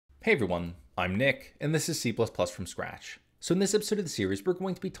Hey everyone, I'm Nick, and this is C++ from scratch. So in this episode of the series, we're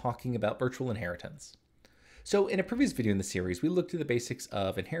going to be talking about virtual inheritance. So in a previous video in the series, we looked at the basics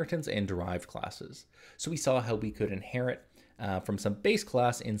of inheritance and derived classes. So we saw how we could inherit from some base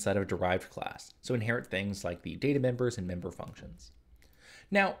class inside of a derived class. So inherit things like the data members and member functions.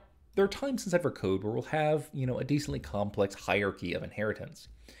 Now, there are times inside of our code where we'll have, a decently complex hierarchy of inheritance.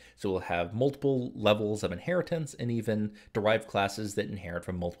 So we'll have multiple levels of inheritance and even derived classes that inherit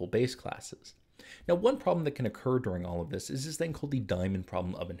from multiple base classes. Now, one problem that can occur during all of this is this thing called the diamond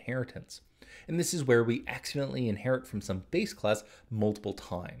problem of inheritance. And this is where we accidentally inherit from some base class multiple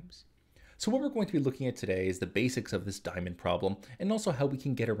times. So what we're going to be looking at today is the basics of this diamond problem and also how we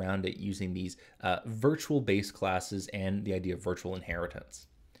can get around it using these virtual base classes and the idea of virtual inheritance.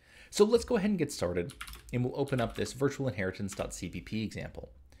 So let's go ahead and get started, and we'll open up this virtual inheritance.cpp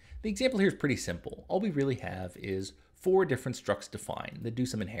example. The example here is pretty simple. All we really have is 4 different structs defined that do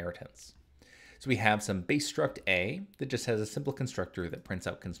some inheritance. So we have some base struct A that just has a simple constructor that prints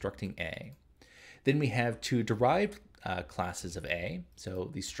out constructing A. Then we have 2 derived classes of A, so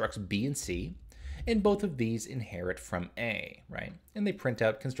these structs B and C, and both of these inherit from A, right? And they print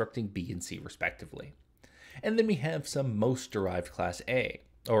out constructing B and C respectively. And then we have some most derived class A,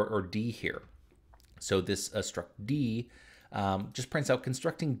 or D here. So this struct D just prints out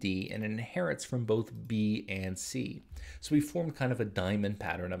constructing D and inherits from both B and C. So we formed kind of a diamond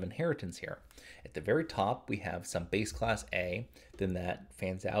pattern of inheritance here. At the very top, we have some base class A, then that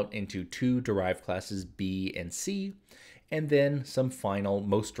fans out into 2 derived classes B and C, and then some final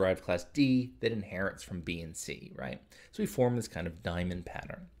most derived class D that inherits from B and C, right? So we form this kind of diamond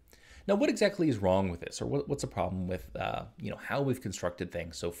pattern. Now, what exactly is wrong with this, or what's the problem with how we've constructed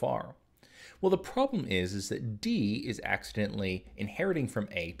things so far? Well, the problem is that D is accidentally inheriting from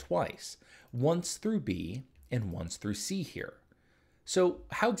A twice, once through B and once through C here. So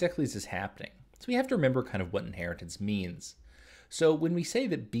how exactly is this happening? So we have to remember kind of what inheritance means. So when we say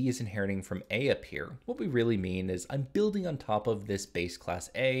that B is inheriting from A up here, what we really mean is I'm building on top of this base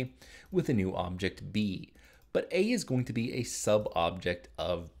class A with a new object B, but A is going to be a sub-object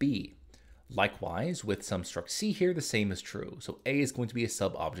of B. Likewise, with some struct C here, the same is true. So A is going to be a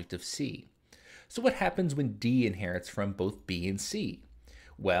sub-object of C. So what happens when D inherits from both B and C?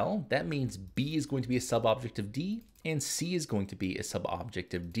 Well, that means B is going to be a sub-object of D, and C is going to be a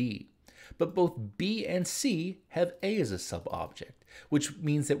sub-object of D. But both B and C have A as a sub-object, which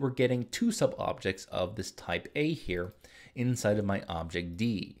means that we're getting 2 sub-objects of this type A here inside of my object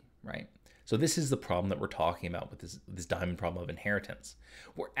D, right? So this is the problem that we're talking about with this diamond problem of inheritance.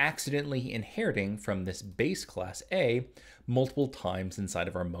 We're accidentally inheriting from this base class A multiple times inside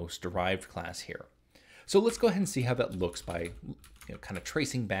of our most derived class here. So let's go ahead and see how that looks by kind of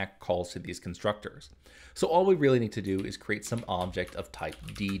tracing back calls to these constructors. So all we really need to do is create some object of type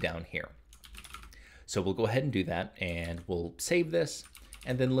D down here. So we'll go ahead and do that, and we'll save this,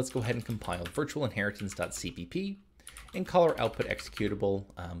 and then let's go ahead and compile virtual inheritance.cpp and call our output executable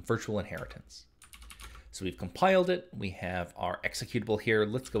virtual inheritance. So we've compiled it, we have our executable here,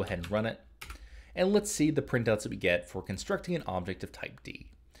 let's go ahead and run it, and let's see the printouts that we get for constructing an object of type D.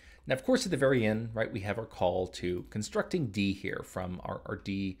 Now, of course, at the very end, right, we have our call to constructing D here from our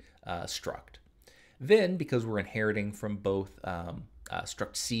D struct. Then, because we're inheriting from both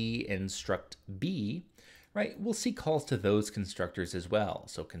struct C and struct B, right, we'll see calls to those constructors as well.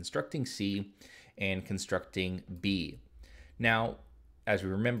 So constructing C and constructing B. Now, as we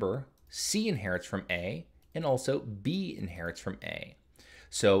remember, C inherits from A, and also B inherits from A.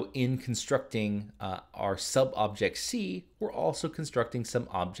 So in constructing our sub-object C, we're also constructing some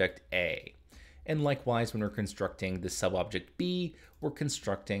object A. And likewise, when we're constructing the sub-object B, we're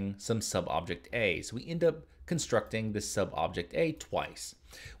constructing some sub-object A. So we end up constructing the sub-object A twice.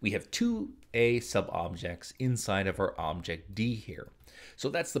 We have 2 A sub-objects inside of our object D here. So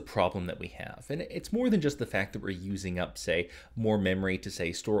that's the problem that we have. And it's more than just the fact that we're using up, say, more memory to,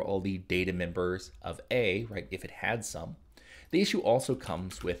 say, store all the data members of A, right, if it had some. The issue also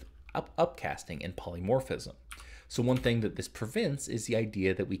comes with upcasting and polymorphism. So one thing that this prevents is the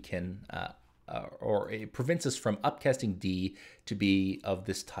idea that we can, or it prevents us from upcasting D to be of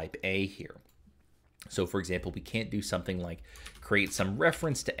this type A here. So for example, we can't do something like create some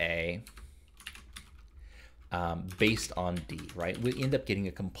reference to A based on D, right? We end up getting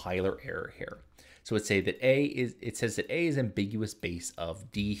a compiler error here. So it says that A is ambiguous base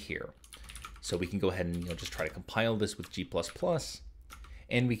of D here. So we can go ahead and just try to compile this with G++,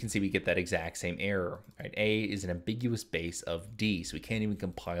 and we can see we get that exact same error, right? A is an ambiguous base of D, so we can't even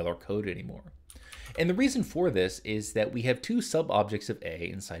compile our code anymore. And the reason for this is that we have two sub-objects of A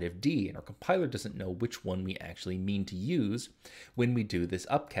inside of D, and our compiler doesn't know which one we actually mean to use when we do this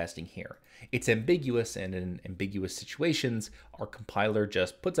upcasting here. It's ambiguous, and in ambiguous situations, our compiler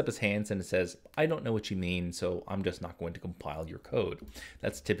just puts up his hands and it says, I don't know what you mean, so I'm just not going to compile your code.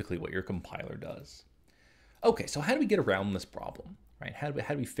 That's typically what your compiler does. Okay, so how do we get around this problem, right? How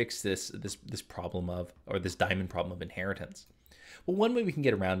do we fix this problem of, or this diamond problem of inheritance? Well, one way we can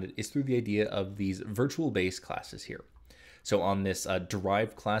get around it is through the idea of these virtual base classes here. So on this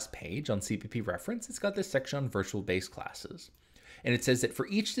derived class page on CPP reference, it's got this section on virtual base classes. And it says that for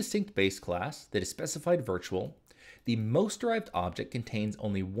each distinct base class that is specified virtual, the most derived object contains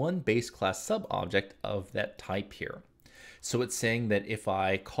only one base class sub-object of that type here. So it's saying that if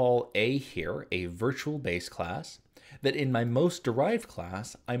I call A here a virtual base class, that in my most derived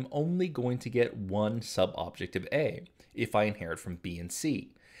class, I'm only going to get one sub-object of A if I inherit from B and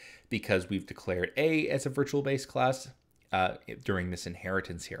C, because we've declared A as a virtual base class during this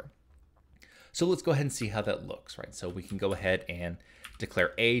inheritance here. So let's go ahead and see how that looks, right? So we can go ahead and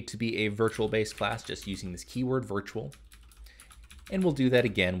declare A to be a virtual base class just using this keyword virtual. And we'll do that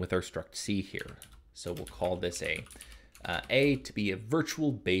again with our struct C here. So we'll call this A to be a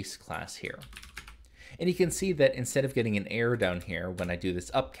virtual base class here. And you can see that instead of getting an error down here when I do this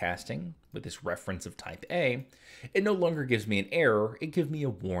upcasting with this reference of type A, it no longer gives me an error, it gives me a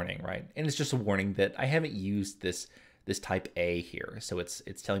warning, right? And it's just a warning that I haven't used this type A here. So it's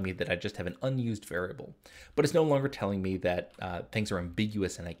telling me that I just have an unused variable, but it's no longer telling me that things are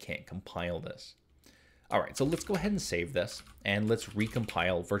ambiguous and I can't compile this. All right, so let's go ahead and save this and let's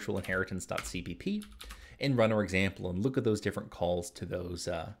recompile virtualinheritance.cpp and run our example and look at those different calls to those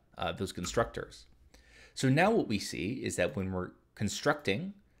constructors. So now what we see is that when we're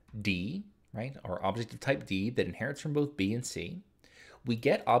constructing D, right, our object of type D that inherits from both B and C, we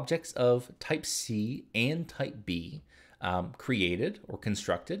get objects of type C and type B created or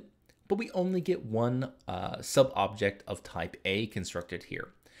constructed, but we only get one sub-object of type A constructed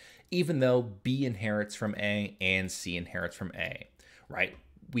here, even though B inherits from A and C inherits from A, right?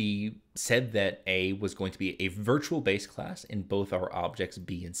 We said that A was going to be a virtual base class in both our objects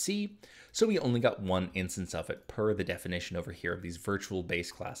B and C, so we only got one instance of it per the definition over here of these virtual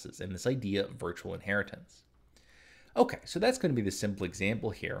base classes and this idea of virtual inheritance. Okay, so that's going to be the simple example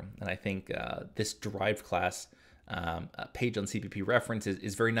here, and I think this derived class page on CPP reference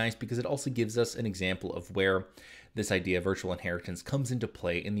is very nice because it also gives us an example of where this idea of virtual inheritance comes into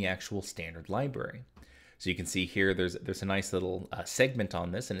play in the actual standard library. So you can see here there's a nice little segment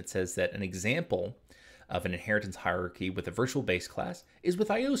on this, and it says that an example of an inheritance hierarchy with a virtual base class is with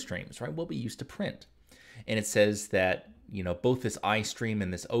IO streams, right? What we used to print. And it says that, you know, both this I stream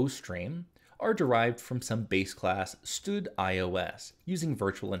and this O stream are derived from some base class std ios using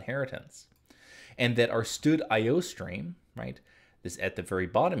virtual inheritance. And that our std IO stream, right, this at the very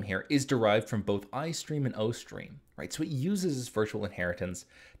bottom here, is derived from both I stream and O stream, right? So it uses this virtual inheritance to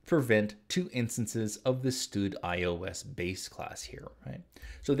prevent two instances of the std ios base class here, right?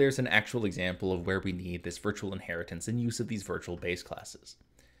 So there's an actual example of where we need this virtual inheritance and use of these virtual base classes.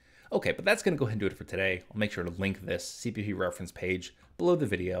 Okay, but that's going to go ahead and do it for today. I'll make sure to link this CPP reference page below the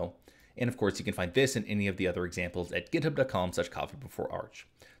video. And of course, you can find this and any of the other examples at github.com/coffeebeforearch.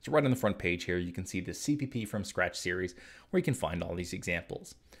 So right on the front page here, you can see the CPP from Scratch series where you can find all these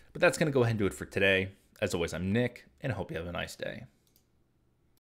examples. But that's going to go ahead and do it for today. As always, I'm Nick, and I hope you have a nice day.